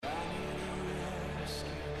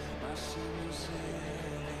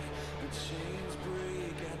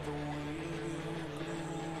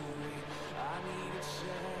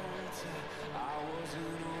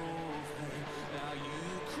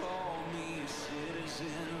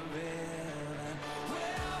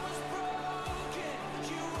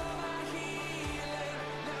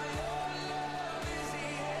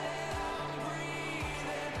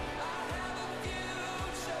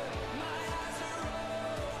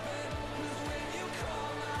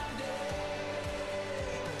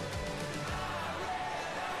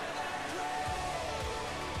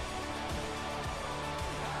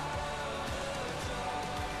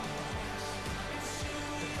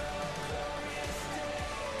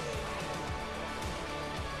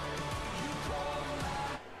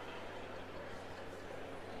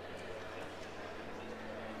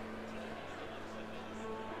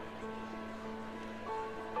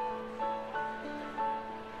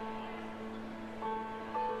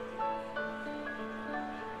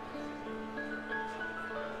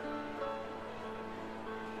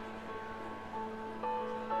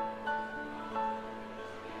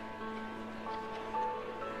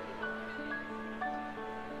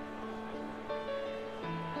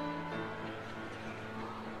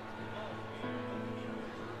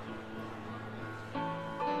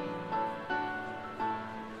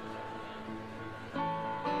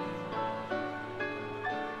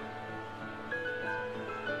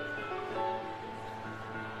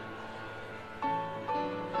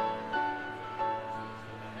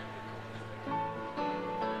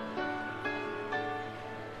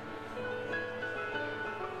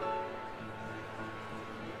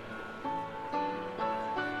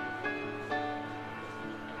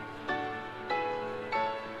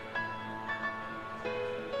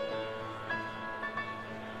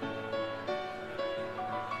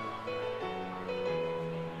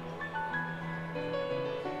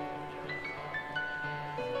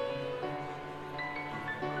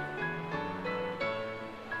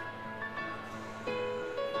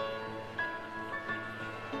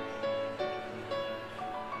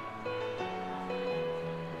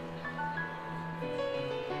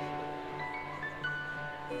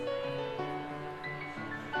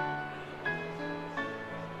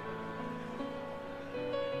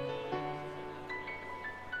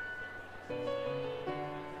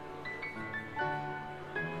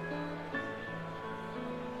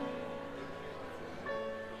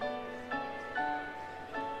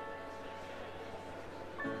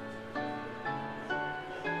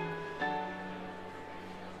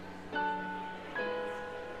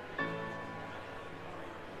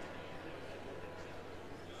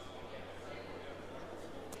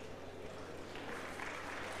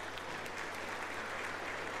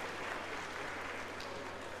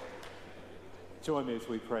Join me as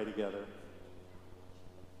we pray together.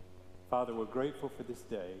 Father, we're grateful for this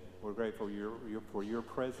day. We're grateful for your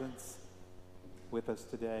presence with us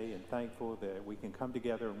today, and thankful that we can come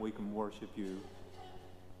together and we can worship you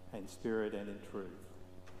in spirit and in truth.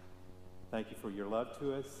 Thank you for your love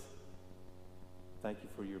to us. Thank you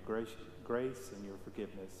for your grace and your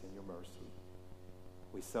forgiveness and your mercy.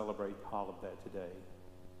 We celebrate all of that today.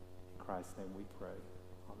 In Christ's name we pray.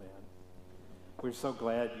 Amen. We're so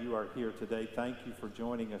glad you are here today. Thank you for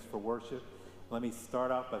joining us for worship. Let me start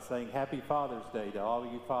off by saying Happy Father's Day to all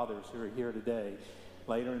of you fathers who are here today.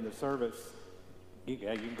 Later in the service, you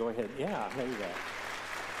can go ahead. Yeah, there you go.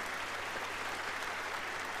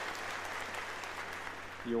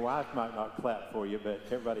 Your wife might not clap for you, but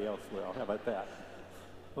everybody else will. How about that?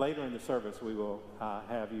 Later in the service, we will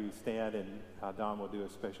have you stand, and Don will do a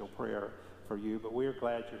special prayer for you. But we're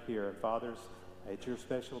glad you're here. And fathers, it's your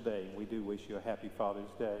special day, and we do wish you a happy Father's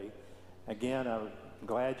Day. Again, I'm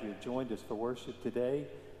glad you joined us for worship today.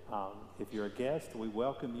 If you're a guest, we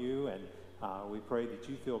welcome you, and we pray that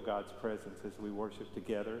you feel God's presence as we worship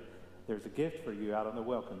together. There's a gift for you out on the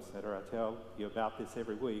Welcome Center. I tell you about this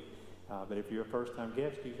every week, but if you're a first-time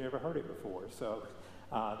guest, you've never heard it before. So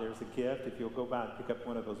there's a gift. If you'll go by and pick up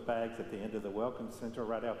one of those bags at the end of the Welcome Center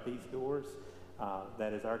right out these doors,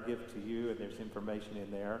 that is our gift to you, and there's information in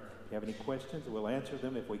there. If you have any questions, we'll answer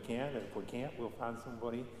them if we can, and if we can't, we'll find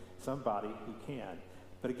somebody who can.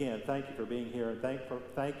 But again, thank you for being here, and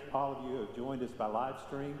thank all of you who have joined us by live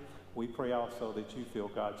stream. We pray also that you feel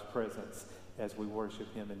God's presence as we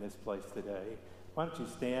worship him in this place today. Why don't you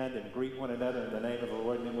stand and greet one another in the name of the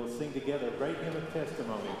Lord, and then we'll sing together a great hymn of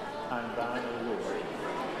testimony, I'm thine, O Lord.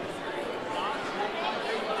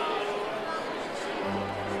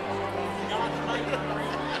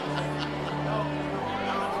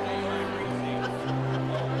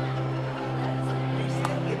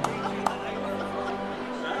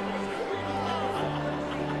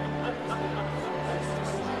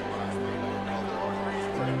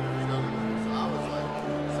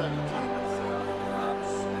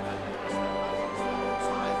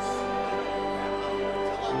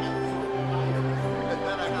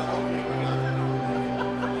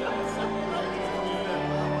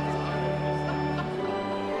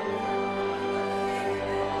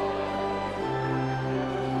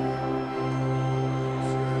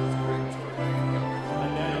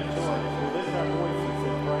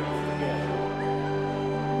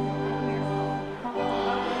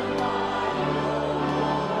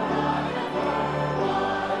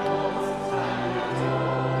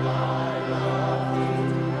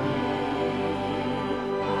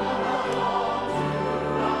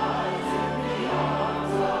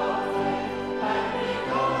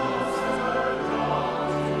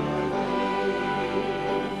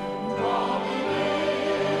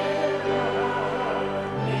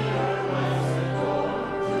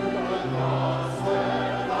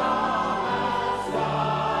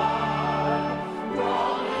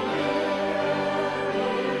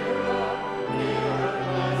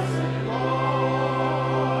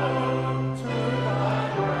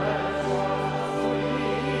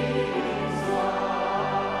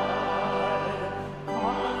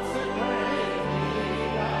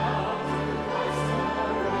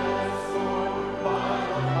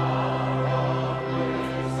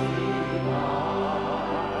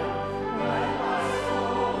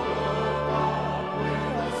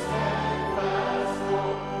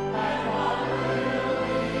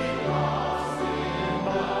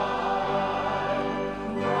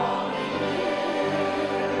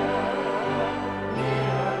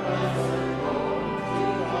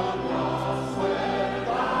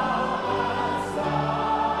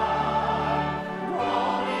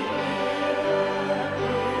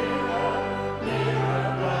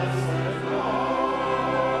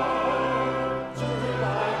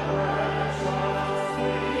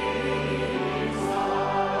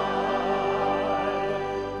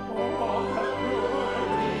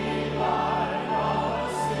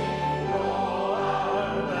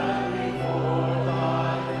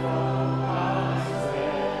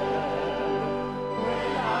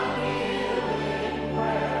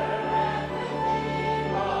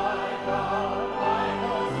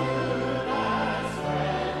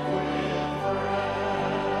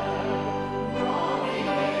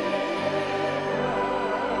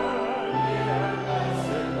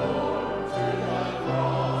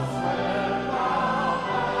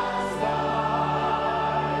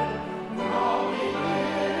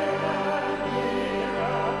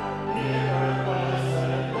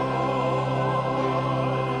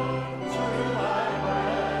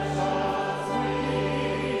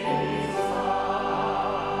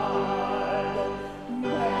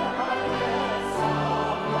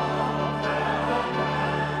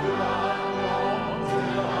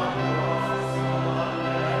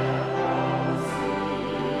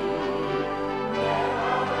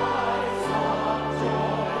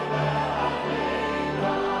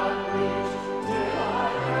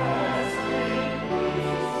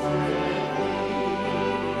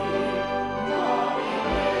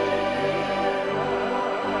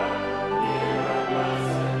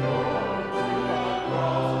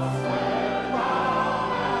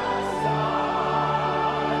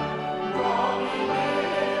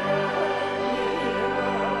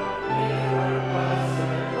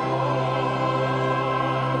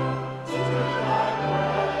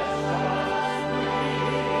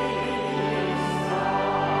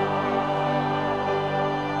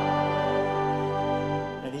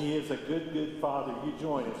 good, good Father, you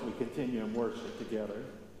join as we continue in worship together.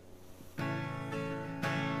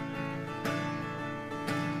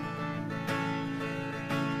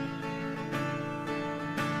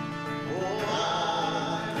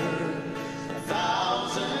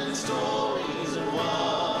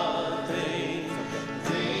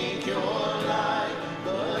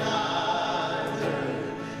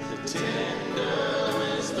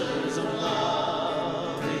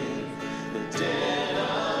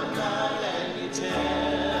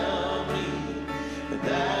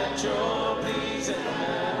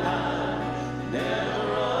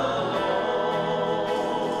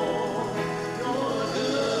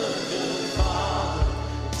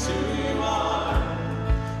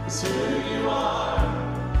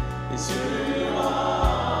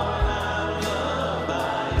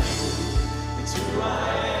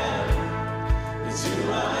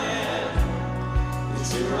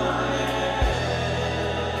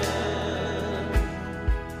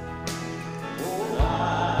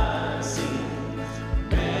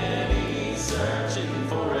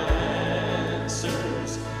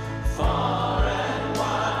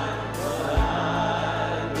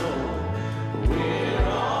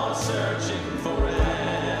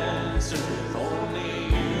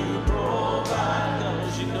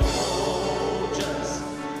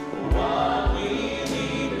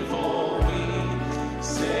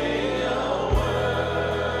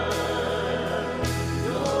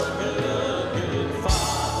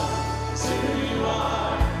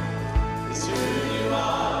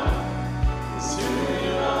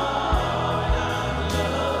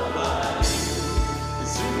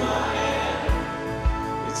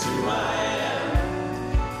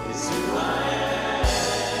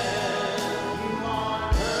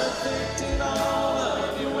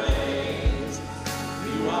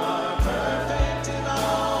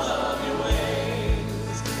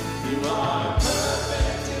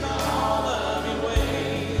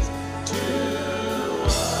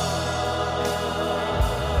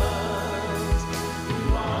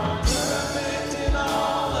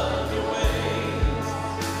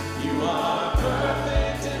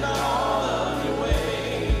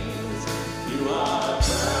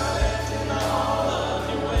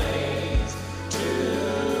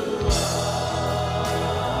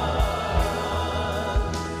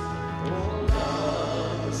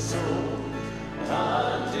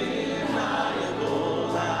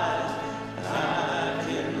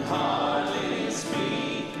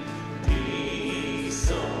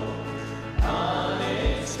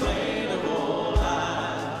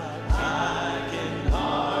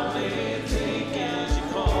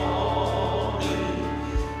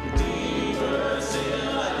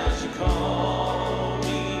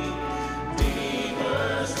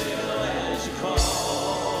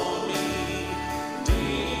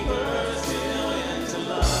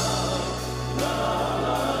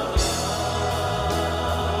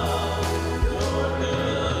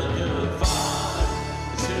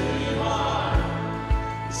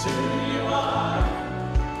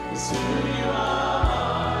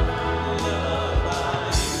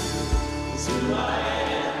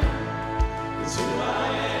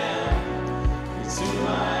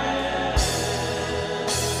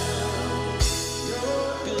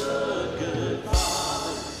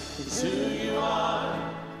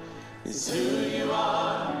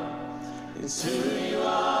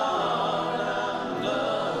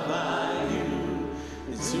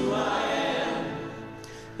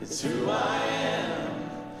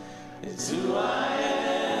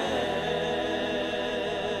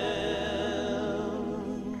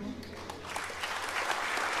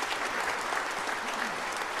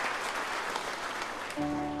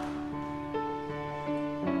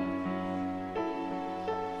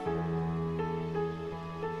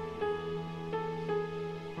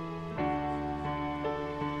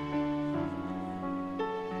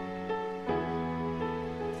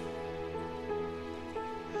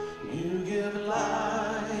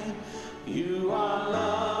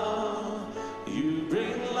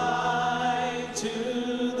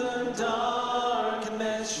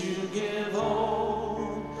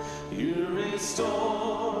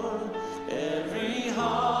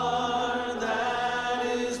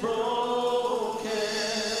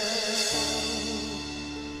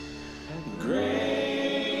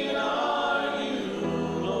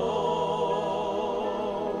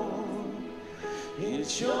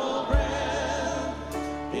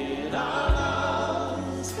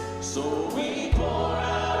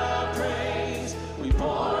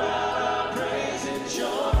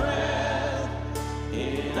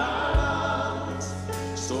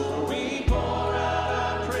 So we pour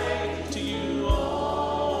out our praise to you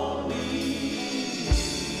only.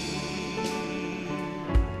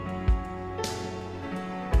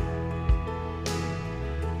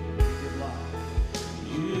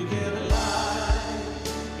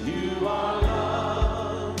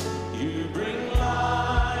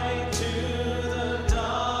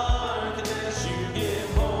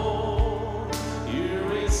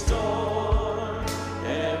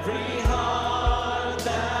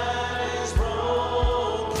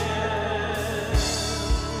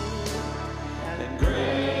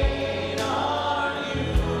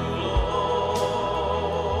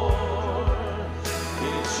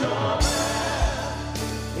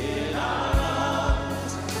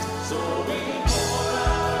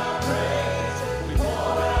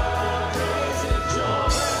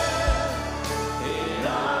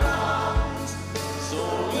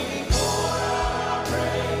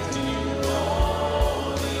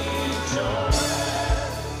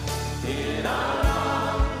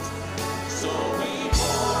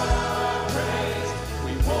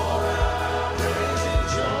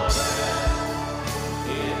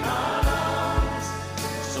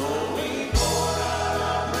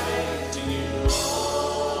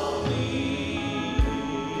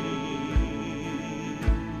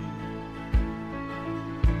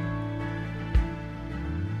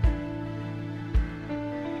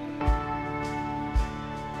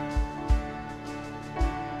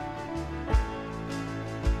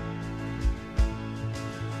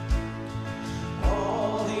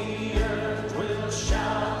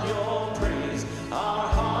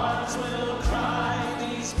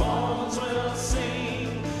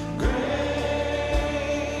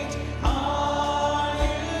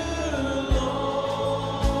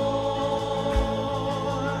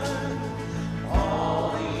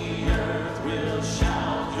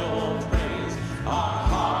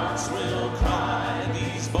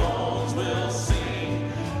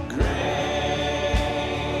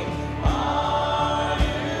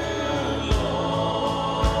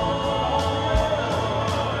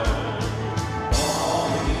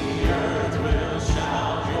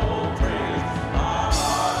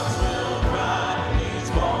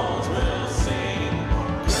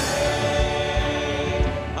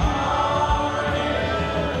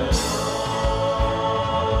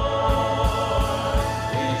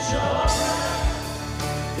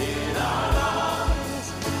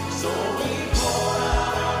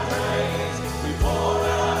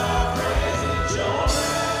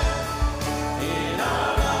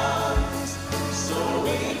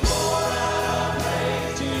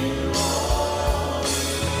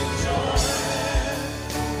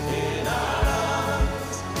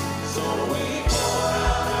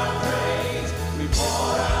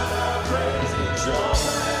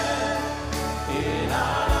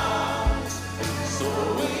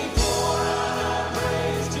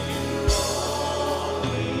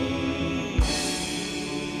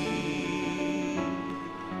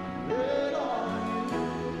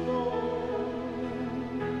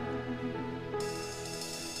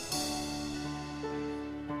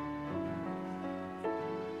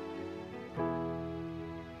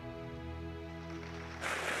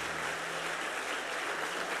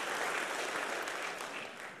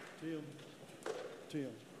 Tim.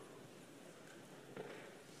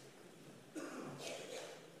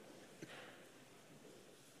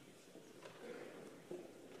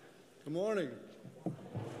 Good morning.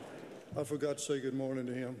 I forgot to say good morning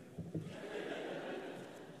to him.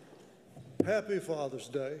 Happy Father's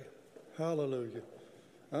Day. Hallelujah.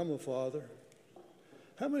 I'm a father.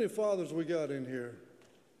 How many fathers we got in here?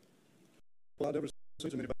 Well, I've never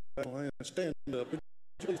seen so many back on hands. Stand up.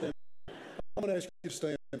 Please stand up. I'm going to ask you to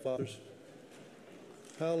stand, fathers.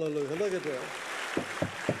 Hallelujah. Look at that.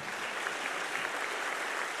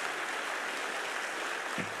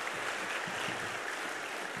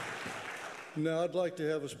 Now, I'd like to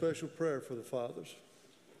have a special prayer for the fathers.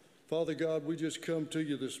 Father God, we just come to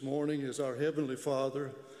you this morning as our Heavenly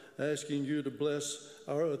Father, asking you to bless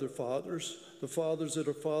our other fathers, the fathers that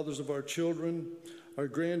are fathers of our children, our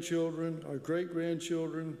grandchildren, our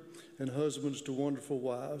great-grandchildren, and husbands to wonderful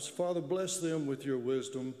wives. Father, bless them with your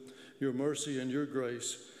wisdom, your mercy, and your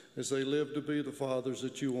grace as they live to be the fathers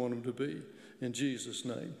that you want them to be. In Jesus'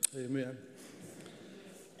 name, amen.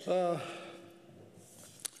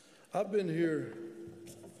 I've been here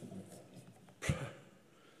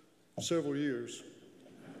several years.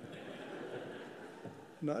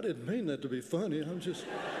 No, I didn't mean that to be funny.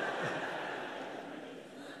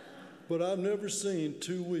 But I've never seen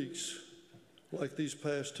 2 weeks like these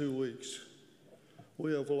past 2 weeks.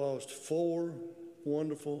 We have lost 4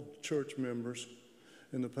 wonderful church members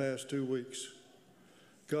in the past 2 weeks.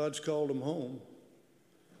 God's called them home.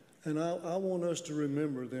 And I want us to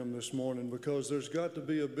remember them this morning, because there's got to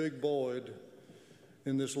be a big void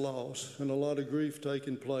in this loss and a lot of grief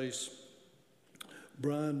taking place.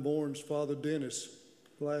 Brian Bourne's father, Dennis,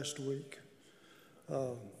 last week.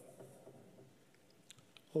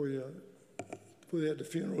 We had the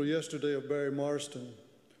funeral yesterday of Barry Marston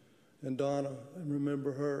and Donna, and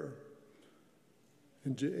remember her,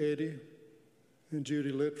 and Eddie and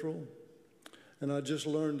Judy Littrell. And I just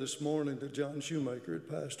learned this morning that John Shoemaker had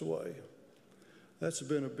passed away. That's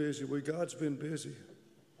been a busy week. God's been busy.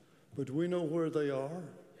 But we know where they are,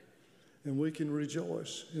 and we can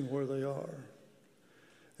rejoice in where they are.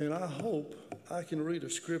 And I hope I can read a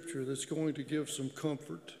scripture that's going to give some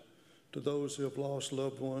comfort to those who have lost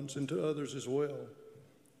loved ones and to others as well.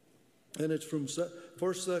 And it's from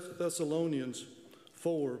 1 Thessalonians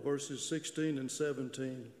 4, verses 16 and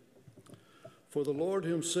 17. For the Lord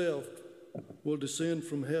himself will descend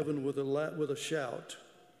from heaven with a shout,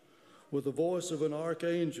 with the voice of an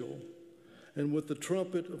archangel, and with the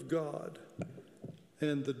trumpet of God,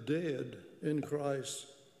 and the dead in Christ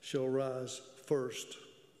shall rise first.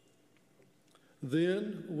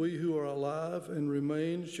 Then we who are alive and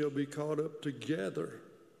remain shall be caught up together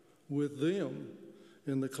with them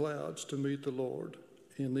in the clouds to meet the Lord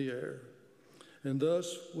in the air. And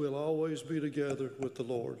thus we'll always be together with the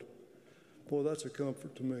Lord. Boy, that's a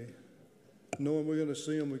comfort to me, knowing we're going to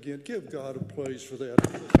see him again. Give God a praise for that.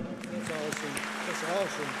 That's awesome. That's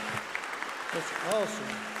awesome. That's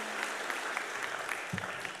awesome.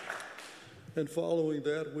 And following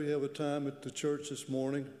that, we have a time at the church this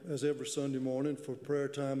morning, as every Sunday morning, for prayer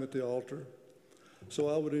time at the altar. So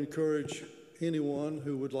I would encourage anyone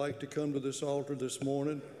who would like to come to this altar this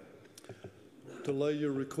morning to lay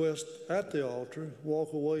your request at the altar,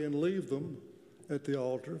 walk away and leave them at the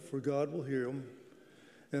altar, for God will hear them.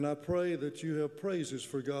 And I pray that you have praises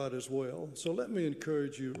for God as well. So let me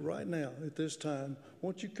encourage you right now at this time.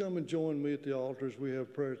 Won't you come and join me at the altar as we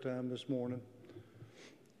have prayer time this morning?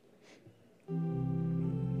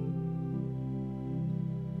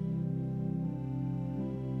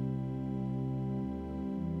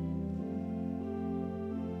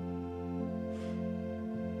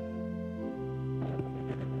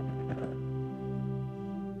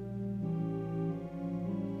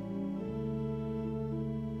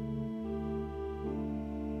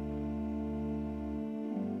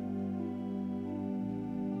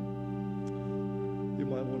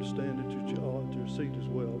 Seat as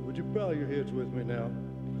well. Would you bow your heads with me now?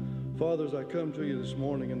 Father, as I come to you this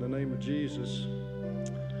morning in the name of Jesus,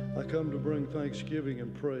 I come to bring thanksgiving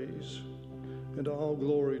and praise and all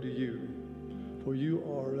glory to you, for you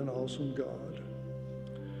are an awesome God.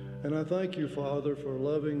 And I thank you, Father, for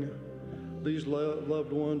loving these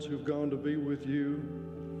loved ones who've gone to be with you.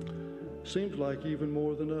 Seems like even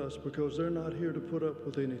more than us, because they're not here to put up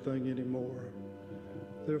with anything anymore.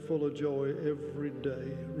 They're full of joy every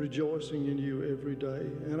day, rejoicing in you every day.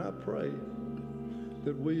 And I pray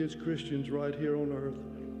that we as Christians right here on earth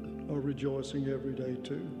are rejoicing every day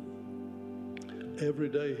too. Every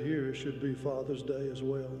day here should be Father's Day as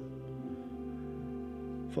well.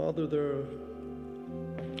 Father, there are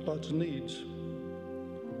lots of needs.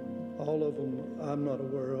 All of them, I'm not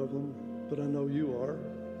aware of them, but I know you are.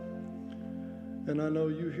 And I know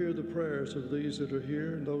you hear the prayers of these that are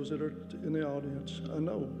here and those that are in the audience. I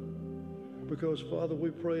know. Because, Father, we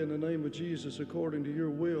pray in the name of Jesus according to your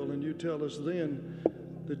will, and you tell us then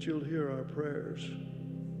that you'll hear our prayers.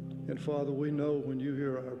 And, Father, we know when you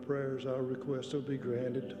hear our prayers, our requests will be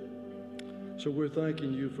granted. So we're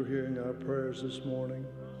thanking you for hearing our prayers this morning.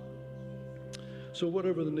 So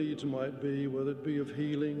whatever the needs might be, whether it be of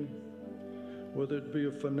healing, whether it be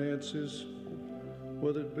of finances,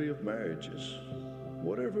 whether it be of marriages,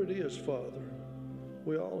 whatever it is, Father,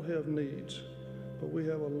 we all have needs, but we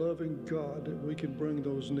have a loving God that we can bring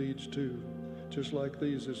those needs to. Just like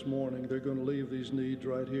these this morning, they're going to leave these needs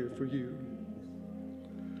right here for you.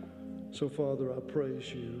 So, Father, I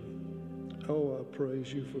praise you. Oh, I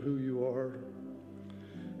praise you for who you are.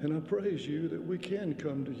 And I praise you that we can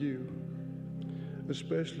come to you,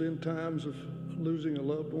 especially in times of losing a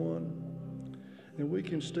loved one. And we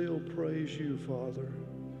can still praise you, Father,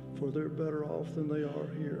 for they're better off than they are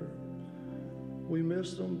here. We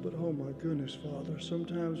miss them, but oh my goodness, Father,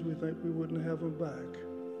 sometimes we think we wouldn't have them back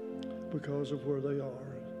because of where they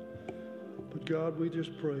are. But God, we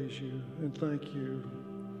just praise you and thank you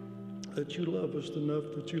that you love us enough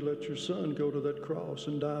that you let your Son go to that cross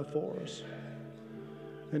and die for us.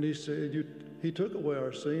 And he said, he took away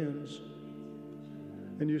our sins.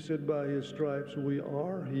 And you said, by his stripes we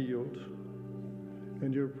are healed.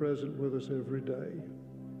 And you're present with us every day.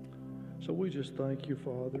 So we just thank you,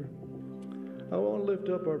 Father. I want to lift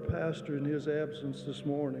up our pastor in his absence this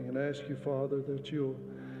morning and ask you, Father, that you'll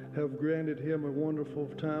have granted him a wonderful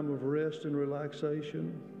time of rest and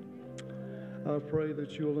relaxation. I pray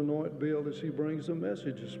that you'll anoint Bill as he brings the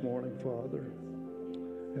message this morning, Father.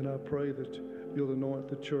 And I pray that you'll anoint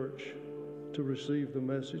the church to receive the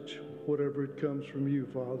message, whatever it comes from you,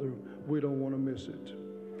 Father. We don't want to miss it.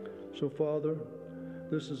 So, Father,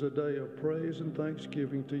 this is a day of praise and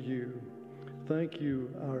thanksgiving to you. Thank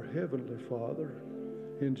you, our Heavenly Father,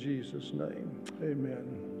 in Jesus' name.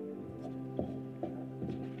 Amen.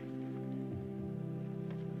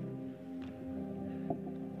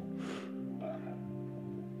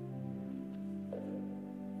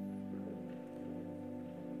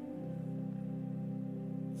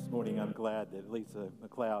 morning. I'm glad that Lisa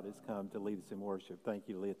McLeod has come to lead us in worship. Thank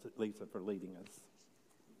you, Lisa, for leading us.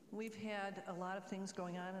 We've had a lot of things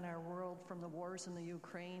going on in our world, from the wars in the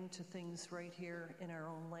Ukraine to things right here in our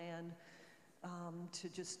own land, to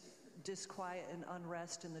just disquiet and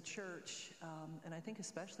unrest in the church. And I think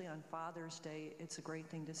especially on Father's Day, it's a great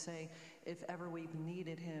thing to say, if ever we've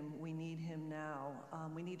needed him, we need him now.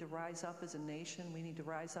 We need to rise up as a nation. We need to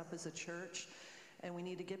rise up as a church. And we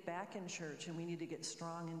need to get back in church, and we need to get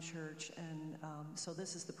strong in church. And so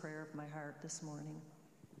this is the prayer of my heart this morning.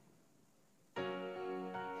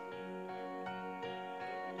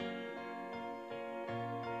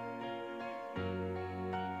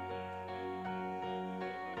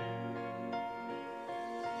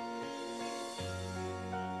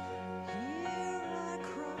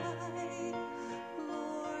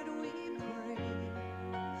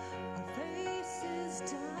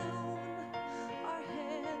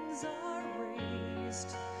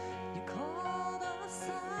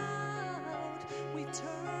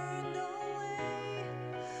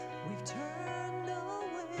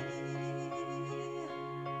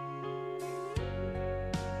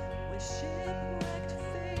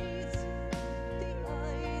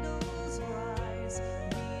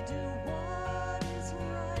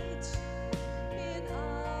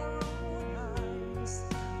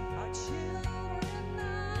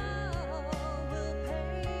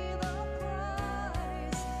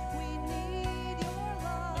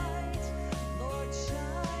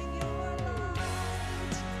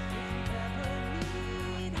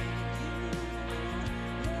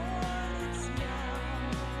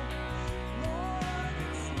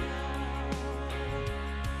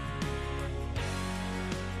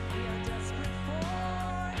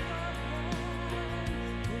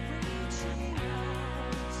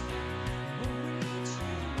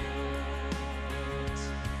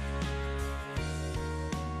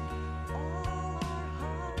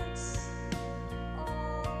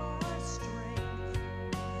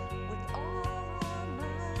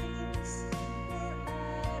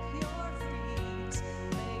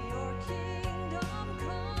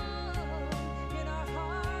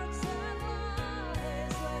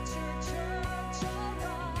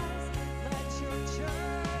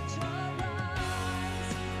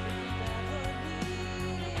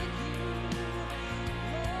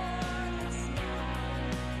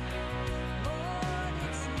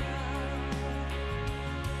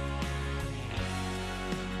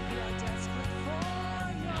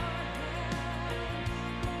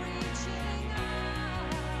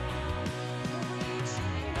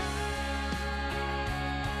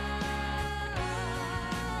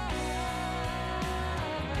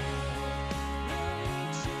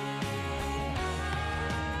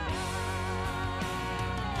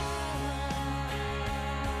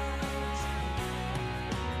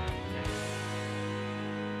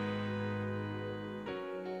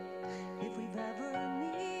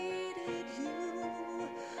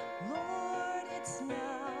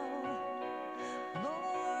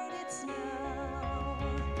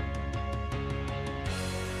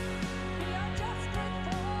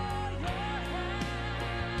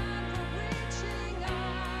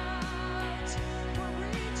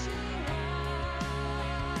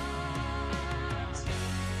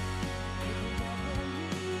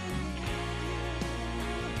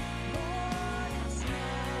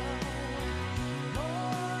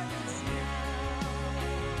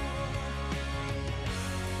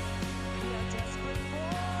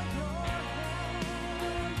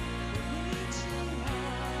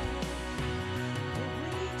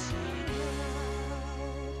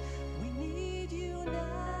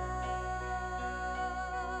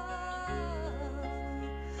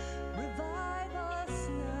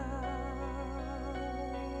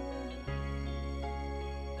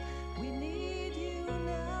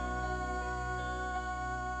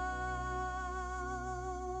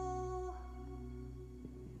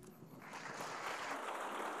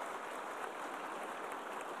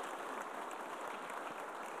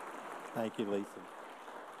 Thank you, Lisa.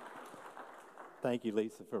 Thank you,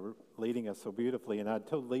 Lisa, for leading us so beautifully. And I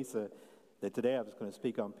told Lisa that today I was going to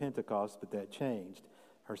speak on Pentecost, but that changed.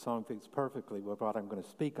 Her song fits perfectly with what I'm going to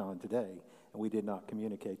speak on today, and we did not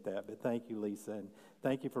communicate that. But thank you, Lisa, and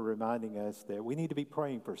thank you for reminding us that we need to be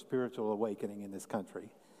praying for spiritual awakening in this country.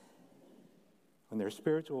 When there's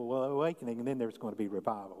spiritual awakening, then there's going to be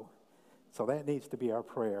revival. So that needs to be our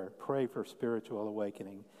prayer. Pray for spiritual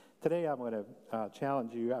awakening. Today I'm going to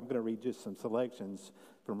challenge you. I'm going to read just some selections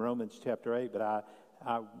from Romans chapter 8, but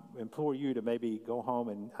I implore you to maybe go home,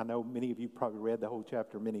 and I know many of you probably read the whole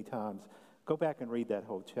chapter many times. Go back and read that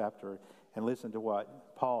whole chapter and listen to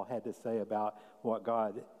what Paul had to say about what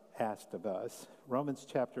God asked of us. Romans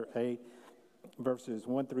chapter 8, verses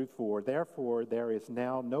 1 through 4. Therefore, there is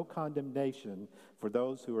now no condemnation for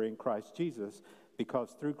those who are in Christ Jesus,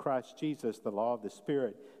 because through Christ Jesus, the law of the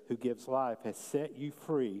Spirit who gives life has set you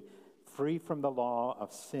free from the law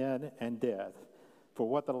of sin and death. For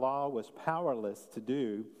what the law was powerless to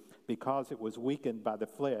do, because it was weakened by the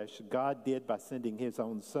flesh, God did by sending his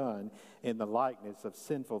own Son in the likeness of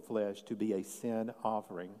sinful flesh to be a sin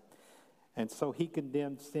offering. And so he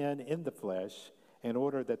condemned sin in the flesh in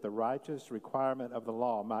order that the righteous requirement of the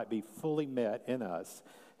law might be fully met in us,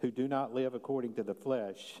 who do not live according to the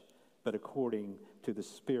flesh, but according to the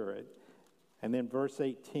Spirit. And then verse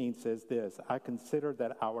 18 says this, I consider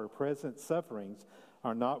that our present sufferings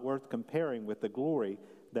are not worth comparing with the glory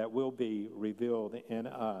that will be revealed in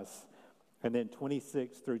us. And then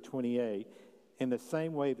 26 through 28, in the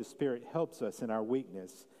same way the Spirit helps us in our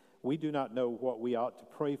weakness. We do not know what we ought to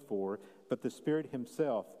pray for, but the Spirit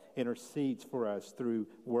himself intercedes for us through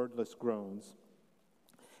wordless groans.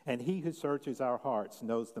 And he who searches our hearts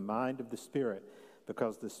knows the mind of the Spirit,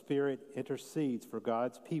 because the Spirit intercedes for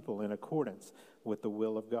God's people in accordance with the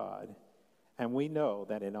will of God. And we know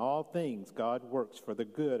that in all things God works for the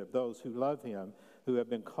good of those who love him, who have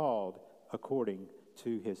been called according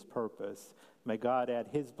to his purpose. May God add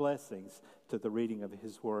his blessings to the reading of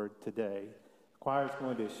his word today. The choir is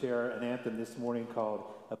going to share an anthem this morning called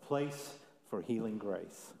A Place for Healing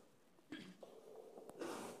Grace.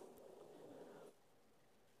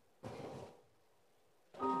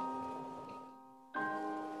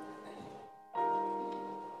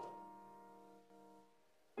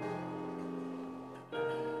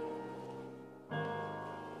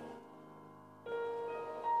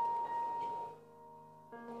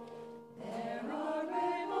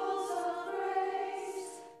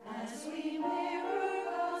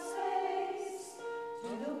 To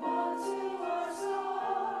the ones who are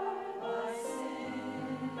sorry.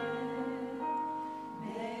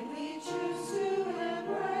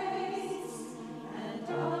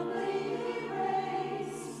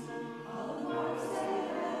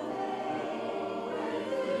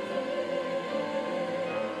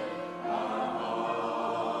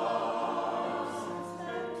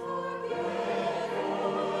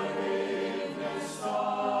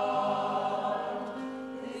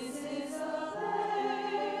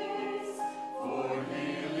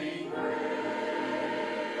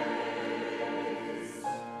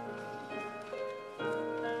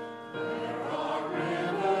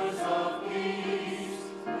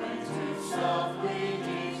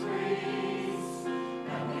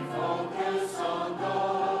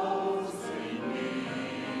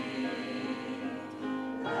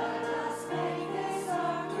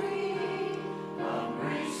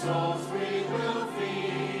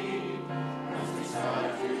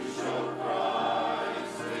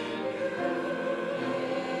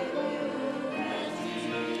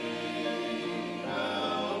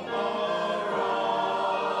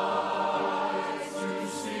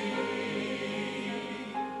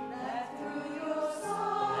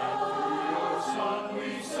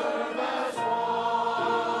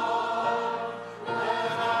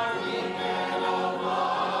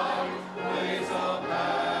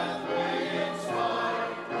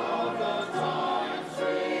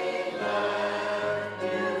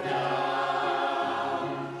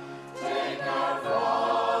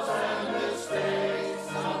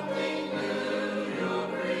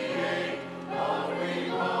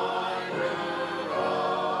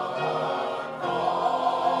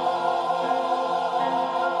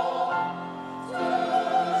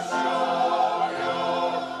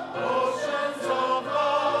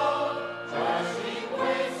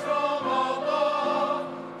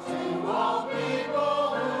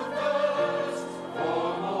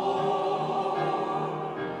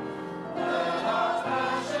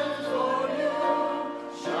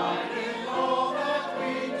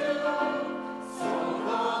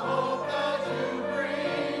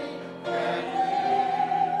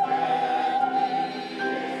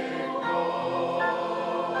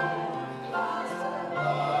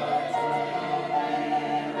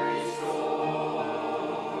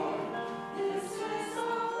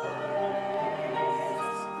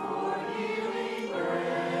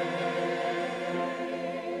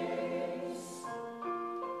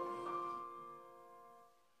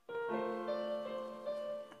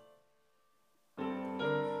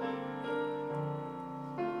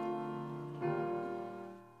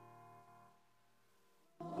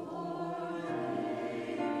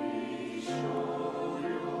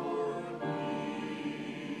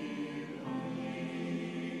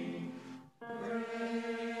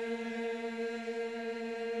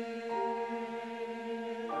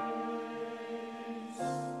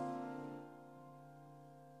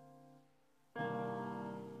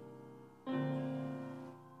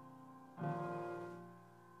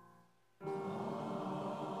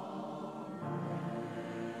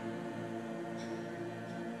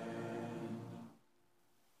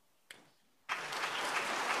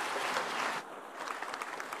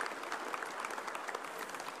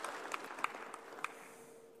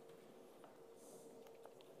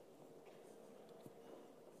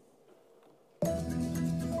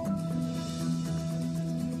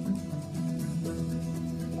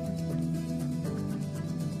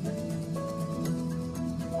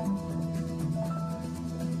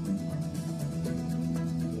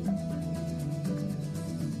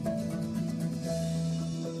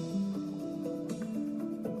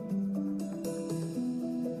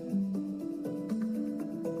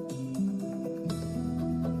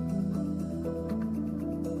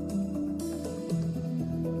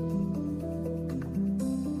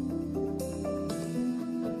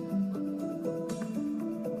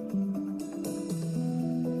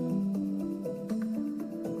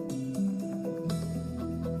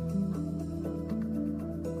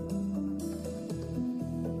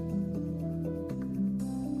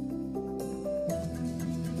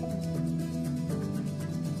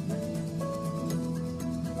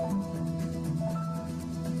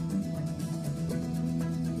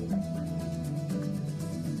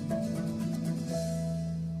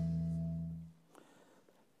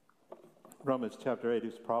 Romans chapter 8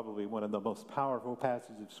 is probably one of the most powerful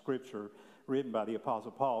passages of Scripture written by the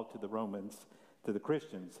Apostle Paul to the Romans, to the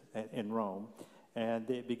Christians in Rome. And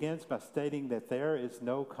it begins by stating that there is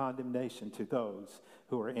no condemnation to those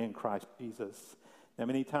who are in Christ Jesus. Now,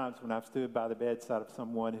 many times when I've stood by the bedside of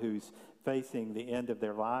someone who's facing the end of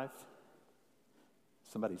their life,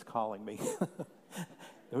 somebody's calling me,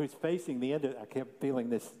 who's facing the end of, I kept feeling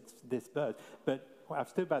this buzz, but I've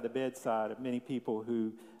stood by the bedside of many people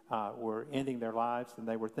who were ending their lives, and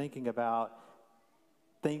they were thinking about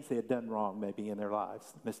things they had done wrong maybe in their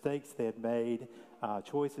lives, mistakes they had made,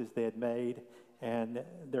 choices they had made, and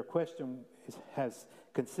their question has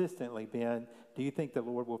consistently been, do you think the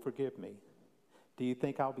Lord will forgive me? Do you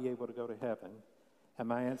think I'll be able to go to heaven? And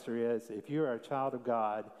my answer is, if you are a child of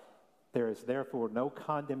God, there is therefore no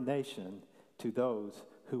condemnation to those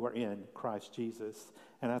who are in Christ Jesus.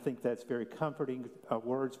 And I think that's very comforting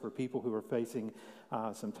words for people who are facing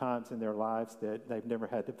some times in their lives that they've never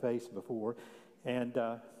had to face before. And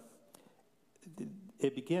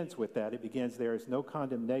it begins with that. It begins, there is no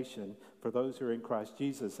condemnation for those who are in Christ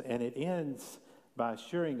Jesus. And it ends by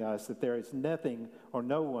assuring us that there is nothing or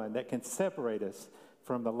no one that can separate us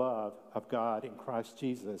from the love of God in Christ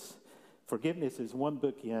Jesus. Forgiveness is one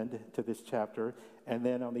bookend to this chapter, and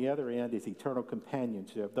then on the other end is eternal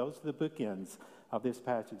companionship. Those are the bookends of this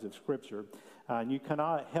passage of Scripture. And you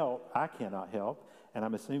cannot help, I cannot help, and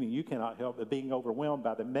I'm assuming you cannot help, but being overwhelmed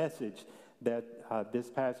by the message that this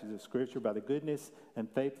passage of Scripture, by the goodness and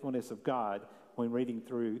faithfulness of God when reading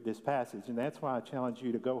through this passage. And that's why I challenge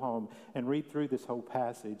you to go home and read through this whole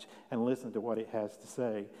passage and listen to what it has to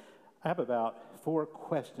say. I have about 4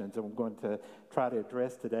 questions I'm going to try to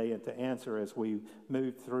address today and to answer as we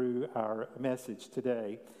move through our message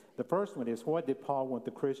today. The first one is, what did Paul want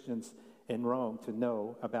the Christians in Rome to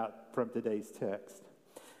know about from today's text?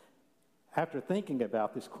 After thinking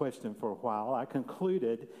about this question for a while, I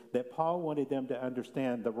concluded that Paul wanted them to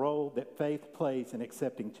understand the role that faith plays in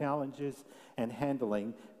accepting challenges and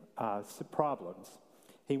handling problems.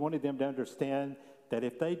 He wanted them to understand that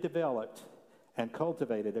if they developed and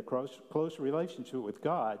cultivated a close relationship with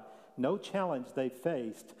God, no challenge they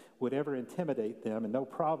faced would ever intimidate them, and no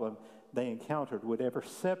problem they encountered would ever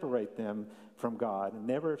separate them from God and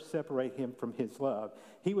never separate him from his love.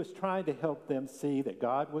 He was trying to help them see that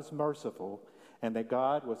God was merciful and that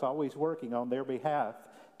God was always working on their behalf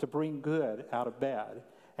to bring good out of bad.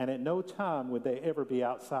 And at no time would they ever be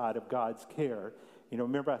outside of God's care. You know,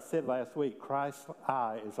 remember I said last week, Christ's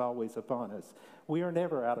eye is always upon us. We are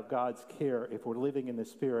never out of God's care if we're living in the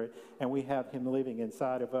Spirit and we have him living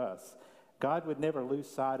inside of us. God would never lose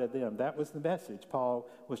sight of them. That was the message Paul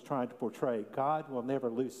was trying to portray. God will never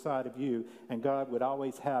lose sight of you, and God would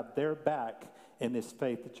always have their back in this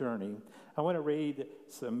faith journey. I want to read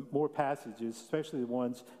some more passages, especially the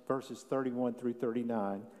ones verses 31 through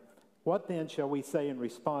 39. What then shall we say in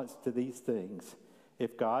response to these things?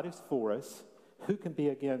 If God is for us, who can be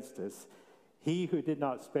against us? He who did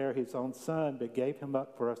not spare his own son, but gave him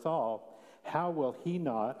up for us all, how will he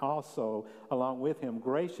not also, along with him,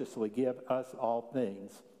 graciously give us all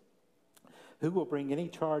things? Who will bring any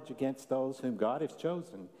charge against those whom God has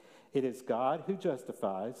chosen? It is God who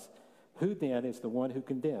justifies. Who then is the one who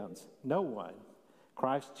condemns? No one.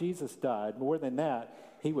 Christ Jesus died. More than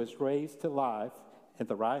that, he was raised to life at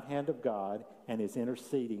the right hand of God and is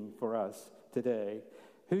interceding for us today.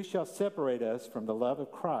 Who shall separate us from the love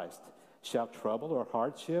of Christ? Shall trouble or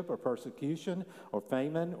hardship or persecution or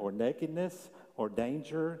famine or nakedness or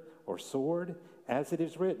danger or sword? As it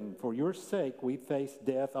is written, for your sake we face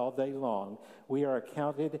death all day long. We are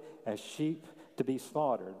accounted as sheep to be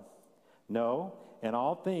slaughtered. No, in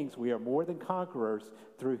all things we are more than conquerors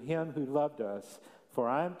through him who loved us. For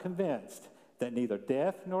I am convinced that neither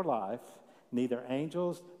death nor life, neither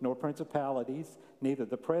angels nor principalities, neither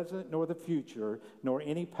the present nor the future, nor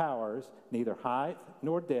any powers, neither height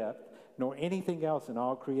nor depth, nor anything else in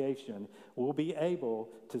all creation will be able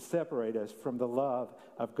to separate us from the love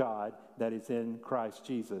of God that is in Christ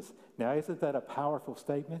Jesus. Now, isn't that a powerful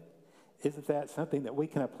statement? Isn't that something that we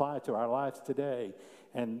can apply to our lives today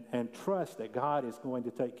and trust that God is going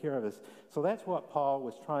to take care of us? So that's what Paul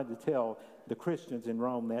was trying to tell the Christians in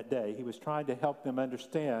Rome that day. He was trying to help them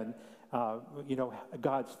understand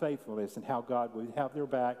God's faithfulness and how God would have their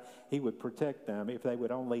back. He would protect them if they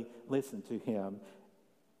would only listen to him.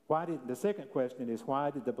 The second question is,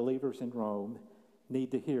 why did the believers in Rome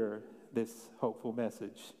need to hear this hopeful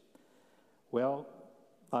message? Well,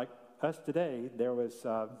 like us today, there was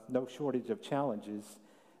no shortage of challenges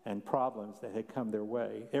and problems that had come their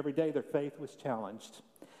way. Every day their faith was challenged,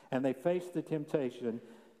 and they faced the temptation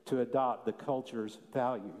to adopt the culture's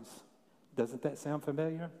values. Doesn't that sound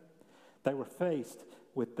familiar? They were faced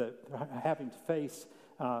with having to face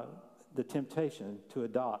the temptation to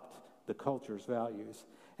adopt the culture's values.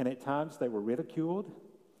 And at times they were ridiculed,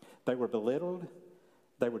 they were belittled,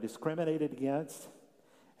 they were discriminated against,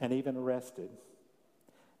 and even arrested.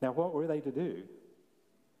 Now, what were they to do?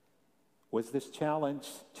 Was this challenge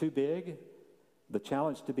too big? The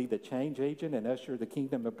challenge to be the change agent and usher the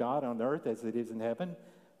kingdom of God on earth as it is in heaven?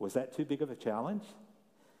 Was that too big of a challenge?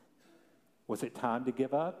 Was it time to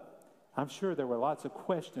give up? I'm sure there were lots of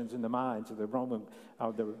questions in the minds of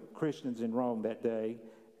the Christians in Rome that day,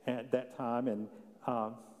 at that time. And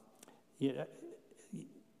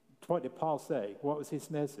what did Paul say? What was his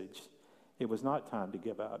message? It was not time to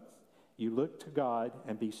give up. You look to God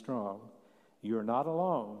and be strong. You are not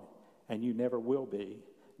alone, and you never will be.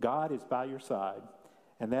 God is by your side,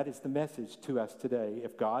 and that is the message to us today.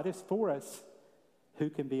 If God is for us, who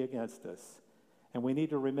can be against us? And we need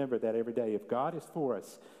to remember that every day. If God is for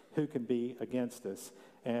us, who can be against us?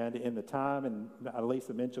 And in the time, and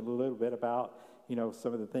Lisa mentioned a little bit about,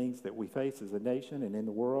 some of the things that we face as a nation and in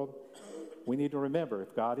the world, we need to remember,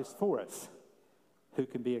 if God is for us, who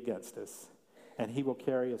can be against us? And he will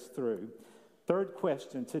carry us through. Third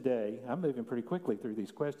question today. I'm moving pretty quickly through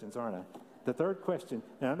these questions, aren't I? The third question,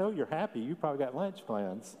 and I know you're happy. You probably got lunch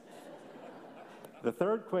plans. The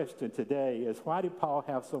third question today is, why did Paul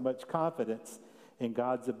have so much confidence in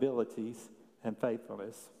God's abilities and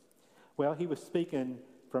faithfulness? Well, he was speaking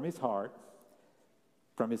from his heart,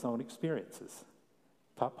 from his own experiences.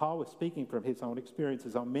 Paul was speaking from his own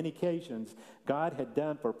experiences. On many occasions, God had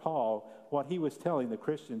done for Paul what he was telling the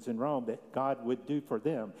Christians in Rome that God would do for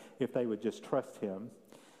them if they would just trust him.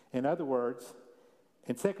 In other words,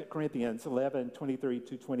 in 2 Corinthians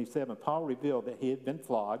 11:23-27, Paul revealed that he had been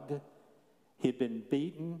flogged, he had been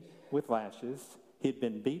beaten with lashes, he had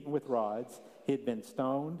been beaten with rods, he had been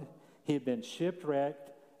stoned, he had been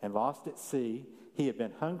shipwrecked and lost at sea. He had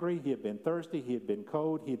been hungry, he had been thirsty, he had been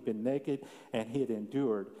cold, he had been naked, and he had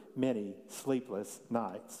endured many sleepless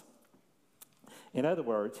nights. In other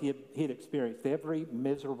words, he had experienced every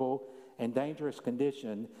miserable and dangerous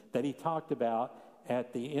condition that he talked about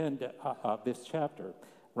at the end of this chapter,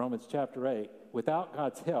 Romans chapter 8. Without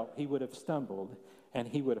God's help, he would have stumbled, and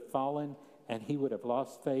he would have fallen, and he would have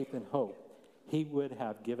lost faith and hope. He would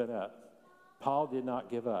have given up. Paul did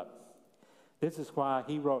not give up. This is why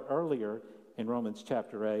he wrote earlier in Romans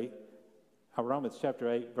chapter 8,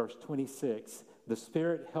 verse 26, the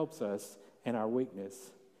Spirit helps us in our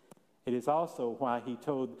weakness. It is also why he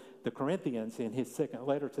told the Corinthians in his second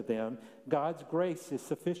letter to them, God's grace is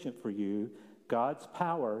sufficient for you. God's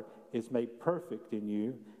power is made perfect in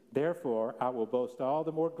you. Therefore, I will boast all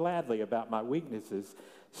the more gladly about my weaknesses,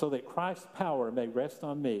 so that Christ's power may rest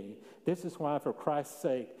on me. This is why, for Christ's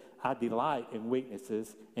sake, I delight in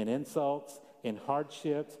weaknesses, in insults, in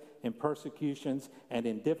hardships, in persecutions, and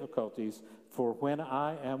in difficulties. For when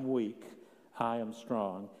I am weak, I am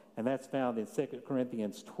strong. And that's found in 2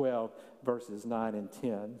 Corinthians 12, verses 9 and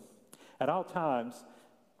 10. At all times,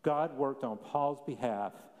 God worked on Paul's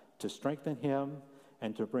behalf to strengthen him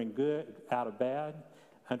and to bring good out of bad.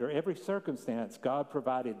 Under every circumstance, God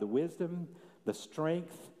provided the wisdom, the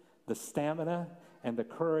strength, the stamina, and the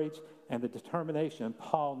courage and the determination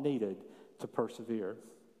Paul needed to persevere.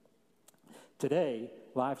 Today,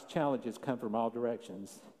 life's challenges come from all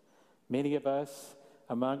directions. Many of us,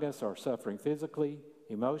 among us, are suffering physically,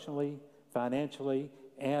 emotionally, financially,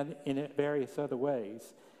 and in various other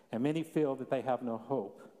ways. And many feel that they have no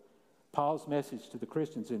hope. Paul's message to the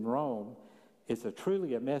Christians in Rome is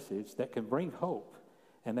truly a message that can bring hope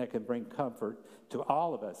and that can bring comfort to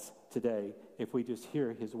all of us today if we just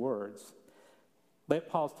hear his words. Let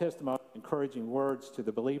Paul's testimony, encouraging words to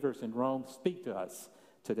the believers in Rome, speak to us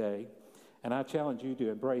today. And I challenge you to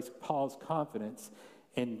embrace Paul's confidence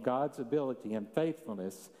in God's ability and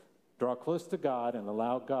faithfulness. Draw close to God and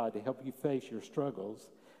allow God to help you face your struggles.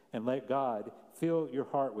 And let God fill your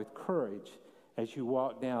heart with courage as you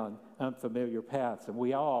walk down unfamiliar paths. And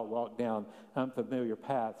we all walk down unfamiliar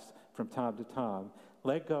paths from time to time.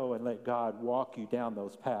 Let go and let God walk you down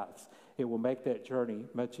those paths. It will make that journey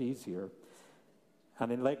much easier. And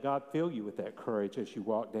then let God fill you with that courage as you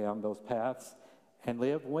walk down those paths. And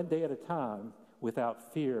live one day at a time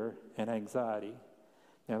without fear and anxiety.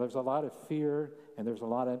 Now, there's a lot of fear and there's a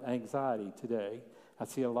lot of anxiety today. I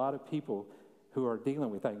see a lot of people who are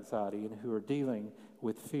dealing with anxiety and who are dealing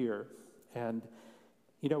with fear. And,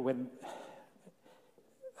 when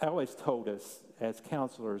I always told us as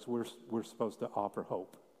counselors, we're supposed to offer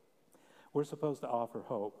hope. We're supposed to offer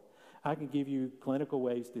hope. I can give you clinical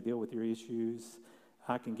ways to deal with your issues.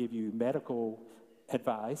 I can give you medical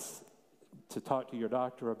advice to talk to your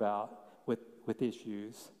doctor about with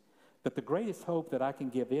issues. But the greatest hope that I can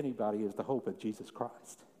give anybody is the hope of Jesus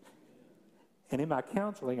Christ. And in my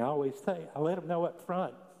counseling, I always say, I let them know up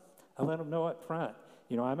front.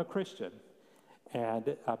 You know, I'm a Christian,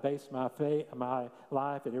 and I base my faith, my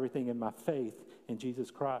life and everything in my faith in Jesus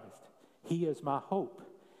Christ. He is my hope.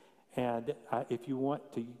 And if you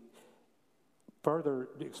want to further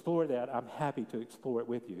explore that, I'm happy to explore it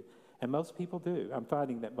with you. And most people do. I'm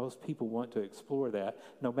finding that most people want to explore that,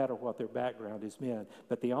 no matter what their background has been.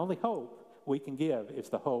 But the only hope we can give is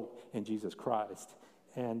the hope in Jesus Christ.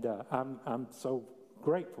 And I'm so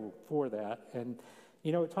grateful for that. And,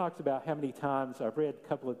 you know, it talks about how many times, I've read a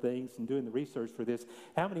couple of things and doing the research for this,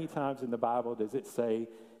 how many times in the Bible does it say,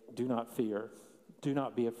 do not fear, do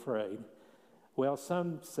not be afraid? Well,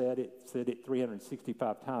 some said it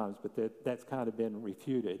 365 times, but that's kind of been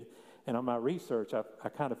refuted. And on my research, I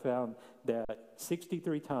kind of found that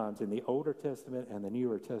 63 times in the Older Testament and the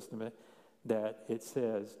Newer Testament that it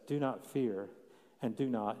says, do not fear and do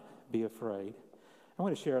not be afraid. I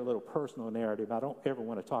want to share a little personal narrative. I don't ever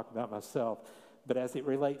want to talk about myself, but as it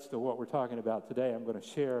relates to what we're talking about today, I'm going to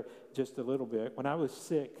share just a little bit. When I was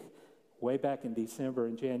sick way back in December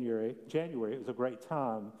and January, it was a great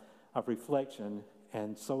time of reflection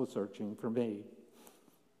and soul searching for me.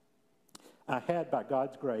 I had, by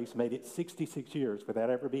God's grace, made it 66 years without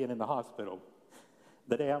ever being in the hospital.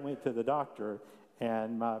 The day I went to the doctor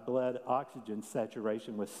and my blood oxygen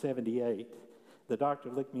saturation was 78, the doctor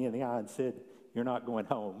looked me in the eye and said, "You're not going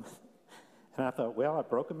home." And I thought, well, I've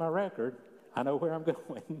broken my record. I know where I'm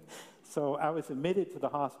going. So I was admitted to the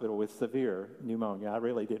hospital with severe pneumonia. I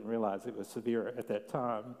really didn't realize it was severe at that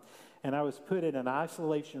time. And I was put in an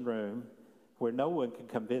isolation room where no one could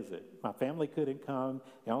come visit. My family couldn't come.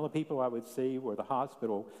 The only people I would see were the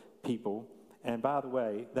hospital people. And by the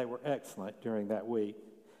way, they were excellent during that week.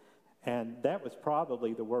 And that was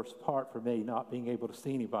probably the worst part for me, not being able to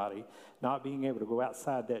see anybody, not being able to go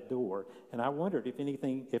outside that door. And I wondered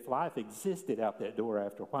if life existed out that door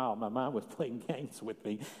after a while. My mind was playing games with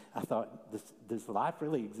me. I thought, does life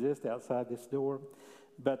really exist outside this door?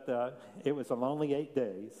 But it was a lonely 8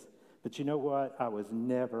 days. But you know what? I was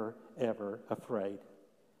never, ever afraid.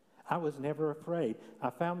 I was never afraid. I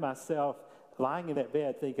found myself lying in that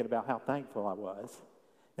bed thinking about how thankful I was.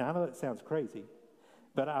 Now, I know that sounds crazy,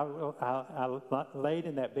 but I laid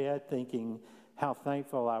in that bed thinking how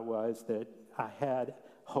thankful I was that I had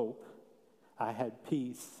hope, I had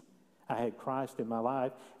peace, I had Christ in my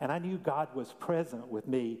life, and I knew God was present with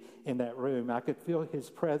me in that room. I could feel his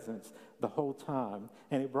presence the whole time,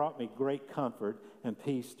 and it brought me great comfort and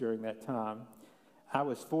peace during that time. I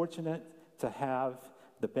was fortunate to have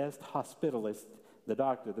the best hospitalist, the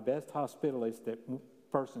doctor, the best hospitalist that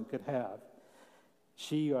person could have.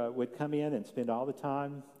 She would come in and spend all the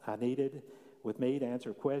time I needed with me to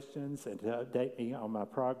answer questions and to update me on my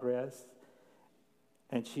progress.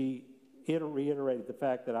 And she reiterated the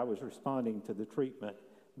fact that I was responding to the treatment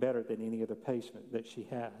better than any other patient that she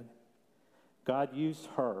had. God used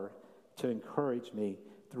her to encourage me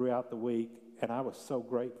throughout the week, and I was so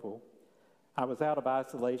grateful. I was out of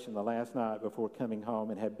isolation the last night before coming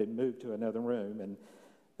home and had been moved to another room. And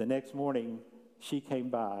the next morning, she came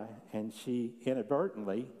by, and she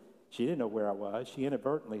didn't know where I was. She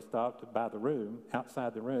inadvertently stopped by the room,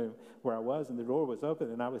 outside the room where I was, and the door was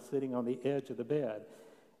open, and I was sitting on the edge of the bed.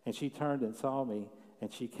 And she turned and saw me,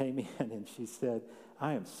 and she came in, and she said,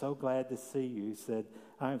 "I am so glad to see you." She said,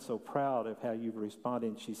 "I am so proud of how you've responded."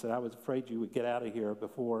 And she said, "I was afraid you would get out of here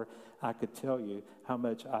before I could tell you how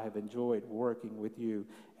much I have enjoyed working with you."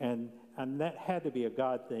 And that had to be a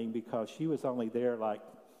God thing, because she was only there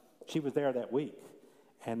she was there that week.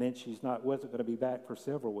 And then wasn't going to be back for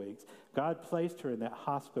several weeks. God placed her in that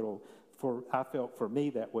hospital I felt for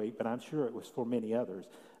me that week, but I'm sure it was for many others.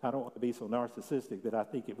 I don't want to be so narcissistic that I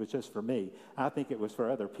think it was just for me. I think it was for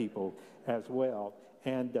other people as well.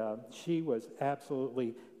 And she was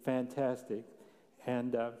absolutely fantastic.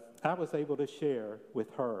 And I was able to share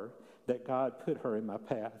with her that God put her in my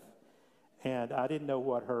path. And I didn't know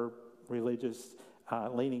what her religious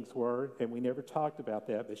leanings were, and we never talked about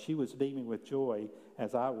that, but she was beaming with joy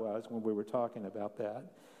as I was when we were talking about that.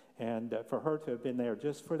 And for her to have been there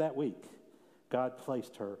just for that week, God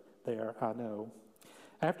placed her there, I know.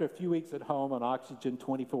 After a few weeks at home on oxygen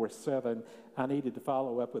 24/7, I needed to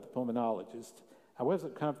follow up with a pulmonologist. I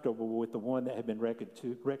wasn't comfortable with the one that had been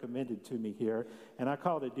recommended to me here, and I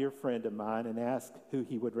called a dear friend of mine and asked who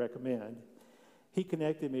he would recommend. He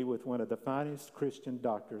connected me with one of the finest Christian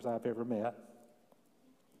doctors I've ever met.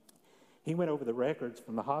 He went over the records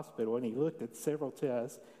from the hospital, and he looked at several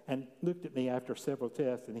tests and looked at me after several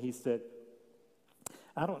tests, and he said,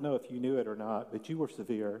 "I don't know if you knew it or not, but you were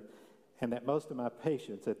severe, and that most of my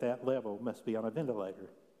patients at that level must be on a ventilator,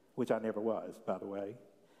 which I never was, by the way.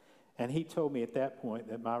 And he told me at that point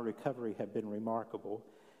that my recovery had been remarkable,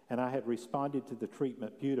 and I had responded to the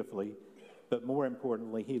treatment beautifully, but more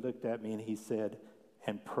importantly, he looked at me and he said,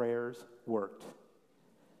 and prayers worked.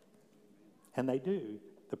 And they do.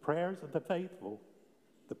 The prayers of the faithful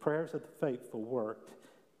worked,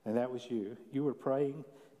 and that was you. You were praying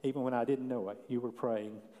even when I didn't know it. You were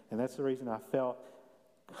praying, and that's the reason I felt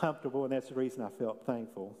comfortable, and that's the reason I felt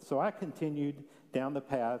thankful. So I continued down the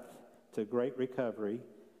path to great recovery,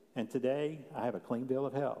 and today I have a clean bill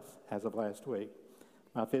of health as of last week.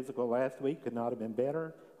 My physical last week could not have been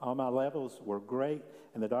better. All my levels were great,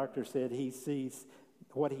 and the doctor said he sees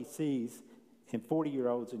what he sees in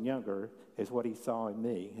 40-year-olds and younger is what he saw in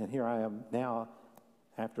me. And here I am now,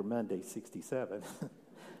 after Monday, 67.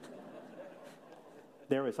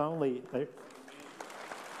 There's only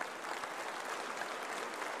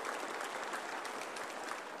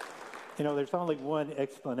one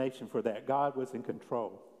explanation for that. God was in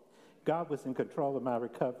control. God was in control of my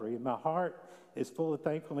recovery, and my heart is full of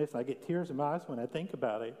thankfulness. I get tears in my eyes when I think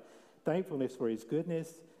about it. Thankfulness for his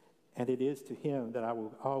goodness, and it is to him that I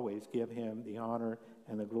will always give him the honor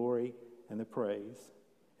and the glory and the praise.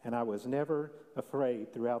 And I was never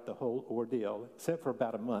afraid throughout the whole ordeal, except for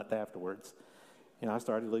about a month afterwards. I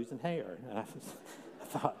started losing hair, and I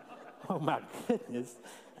thought, oh my goodness.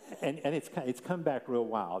 And it's come back real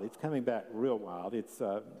wild. It's coming back real wild. It's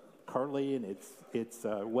curly, and it's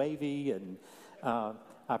wavy, and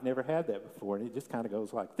I've never had that before, and it just kind of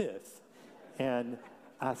goes like this. And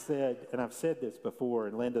I said, and I've said this before,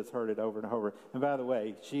 and Linda's heard it over and over, and by the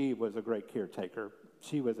way, she was a great caretaker.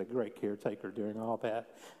 She was a great caretaker during all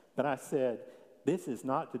that. But I said, this is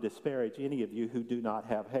not to disparage any of you who do not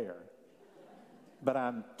have hair. But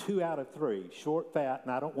I'm 2 out of 3, short, fat,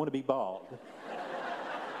 and I don't want to be bald.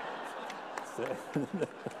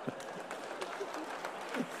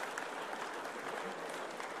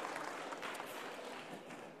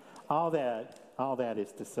 All that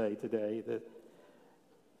is to say today that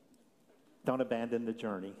don't abandon the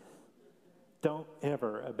journey. Don't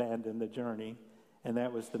ever abandon the journey. And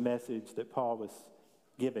that was the message that Paul was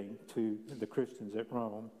giving to the Christians at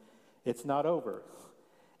Rome. It's not over.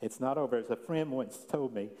 It's not over. As a friend once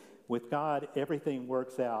told me, with God, everything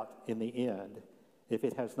works out in the end. If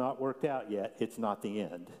it has not worked out yet, it's not the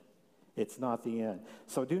end. It's not the end.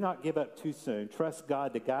 So do not give up too soon. Trust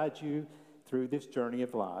God to guide you through this journey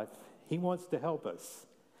of life. He wants to help us,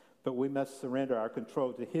 but we must surrender our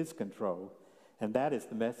control to his control. And that is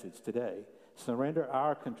the message today. Surrender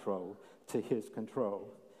our control to his control.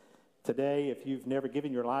 Today, if you've never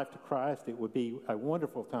given your life to Christ, it would be a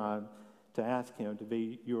wonderful time to ask him to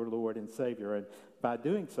be your Lord and Savior. And by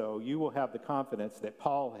doing so, you will have the confidence that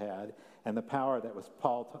Paul had and the power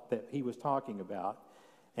that he was talking about.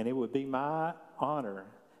 And it would be my honor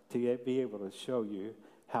to be able to show you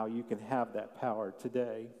how you can have that power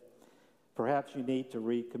today. Perhaps you need to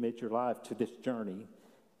recommit your life to this journey,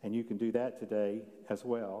 and you can do that today as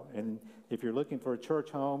well. And if you're looking for a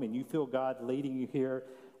church home and you feel God leading you here,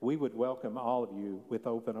 we would welcome all of you with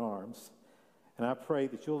open arms. And I pray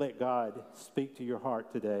that you'll let God speak to your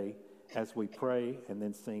heart today as we pray and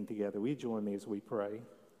then sing together. Will you join me as we pray?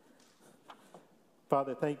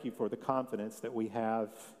 Father, thank you for the confidence that we have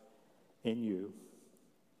in you.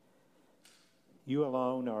 You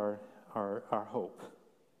alone are our hope.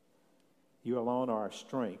 You alone are our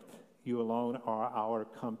strength. You alone are our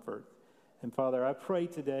comfort. And Father, I pray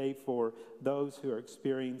today for those who are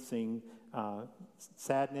experiencing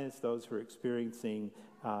sadness, those who are experiencing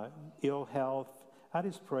ill health. I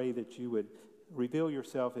just pray that you would reveal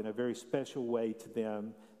yourself in a very special way to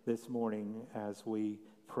them this morning as we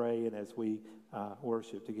pray and as we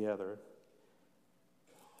worship together.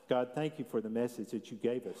 God, thank you for the message that you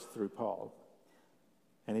gave us through Paul.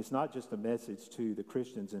 And it's not just a message to the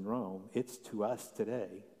Christians in Rome, it's to us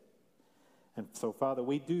today. And so, Father,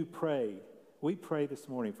 we do pray. We pray this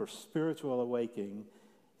morning for spiritual awakening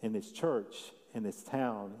in this church, in this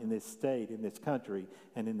town, in this state, in this country,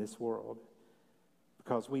 and in this world.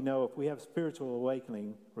 Because we know if we have spiritual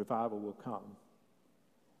awakening, revival will come.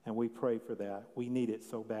 And we pray for that. We need it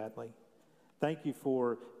so badly. Thank you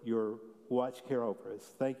for your watch care over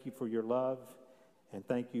us. Thank you for your love. And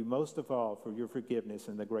thank you most of all for your forgiveness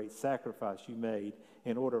and the great sacrifice you made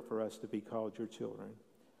in order for us to be called your children.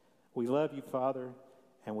 We love you, Father,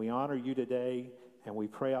 and we honor you today, and we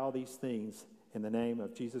pray all these things in the name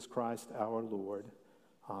of Jesus Christ our Lord.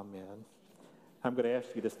 Amen. I'm going to ask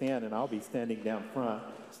you to stand, and I'll be standing down front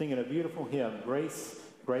singing a beautiful hymn, Grace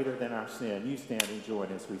Greater Than Our Sin. You stand and join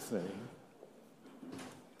as we sing.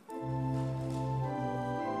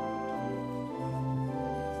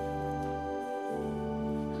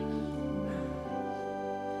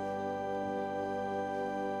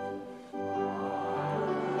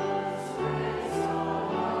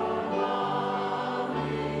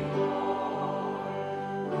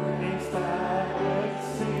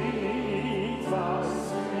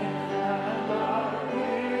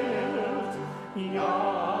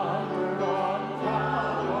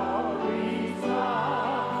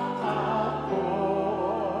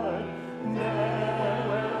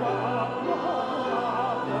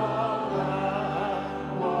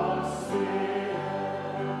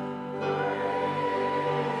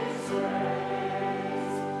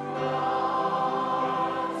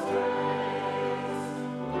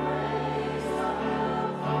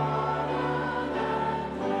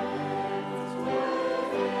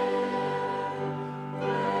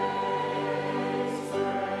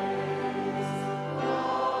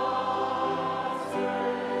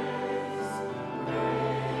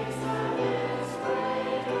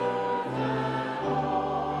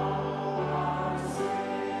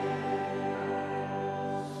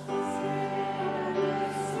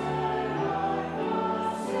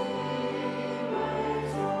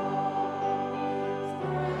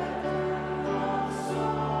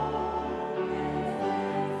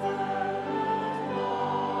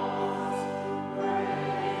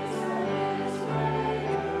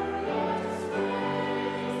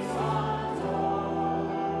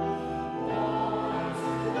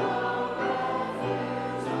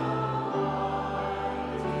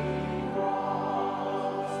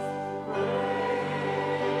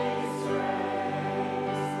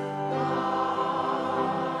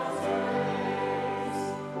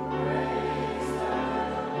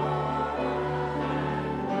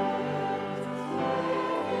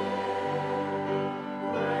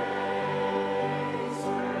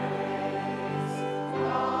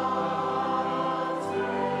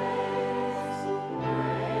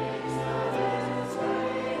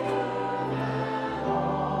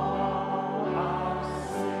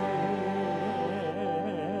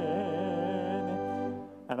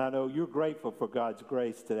 And I know you're grateful for God's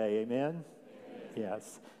grace today. Amen?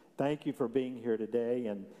 Yes. Thank you for being here today.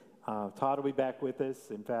 And Todd will be back with us.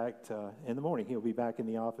 In fact, in the morning, he'll be back in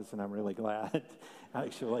the office, and I'm really glad,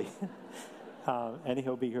 actually. And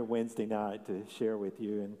he'll be here Wednesday night to share with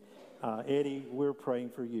you. And Eddie, we're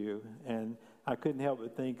praying for you. And I couldn't help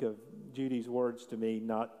but think of Judy's words to me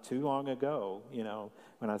not too long ago, you know,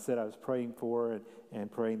 when I said I was praying for her and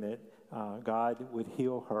praying that God would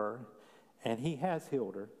heal her. And he has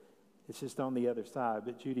healed her. It's just on the other side.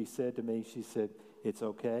 But Judy said to me, she said, it's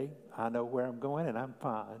okay. I know where I'm going, and I'm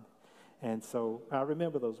fine. And so I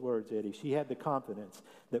remember those words, Eddie. She had the confidence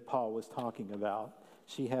that Paul was talking about.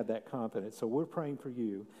 She had that confidence. So we're praying for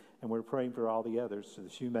you, and we're praying for all the others, the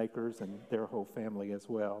Shoemakers and their whole family as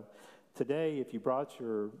well. Today, if you brought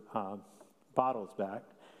your bottles back,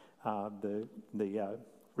 the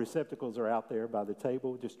receptacles are out there by the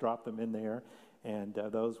table. Just drop them in there, and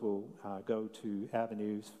those will go to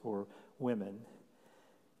Avenues for Women.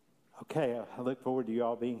 Okay, I look forward to you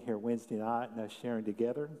all being here Wednesday night and us sharing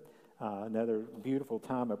together. Another beautiful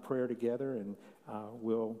time of prayer together, and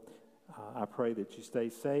I pray that you stay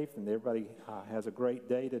safe and everybody has a great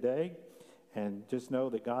day today. And just know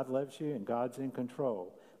that God loves you and God's in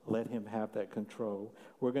control. Let him have that control.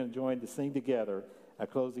 We're going to join to sing together a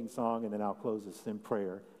closing song, and then I'll close this in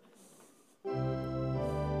prayer.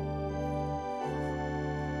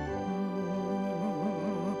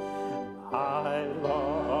 I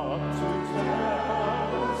love to tell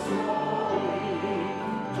the story,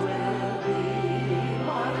 'twill be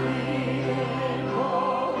my leading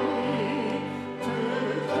glory, to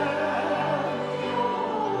tell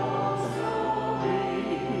your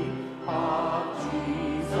story of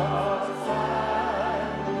Jesus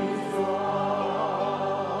and his love.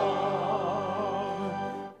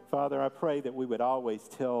 Father, I pray that we would always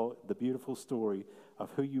tell the beautiful story of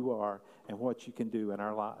who you are and what you can do in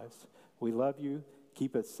our lives. We love you.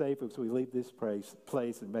 Keep us safe as we leave this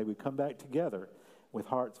place, and may we come back together with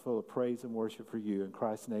hearts full of praise and worship for you. In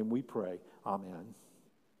Christ's name we pray. Amen.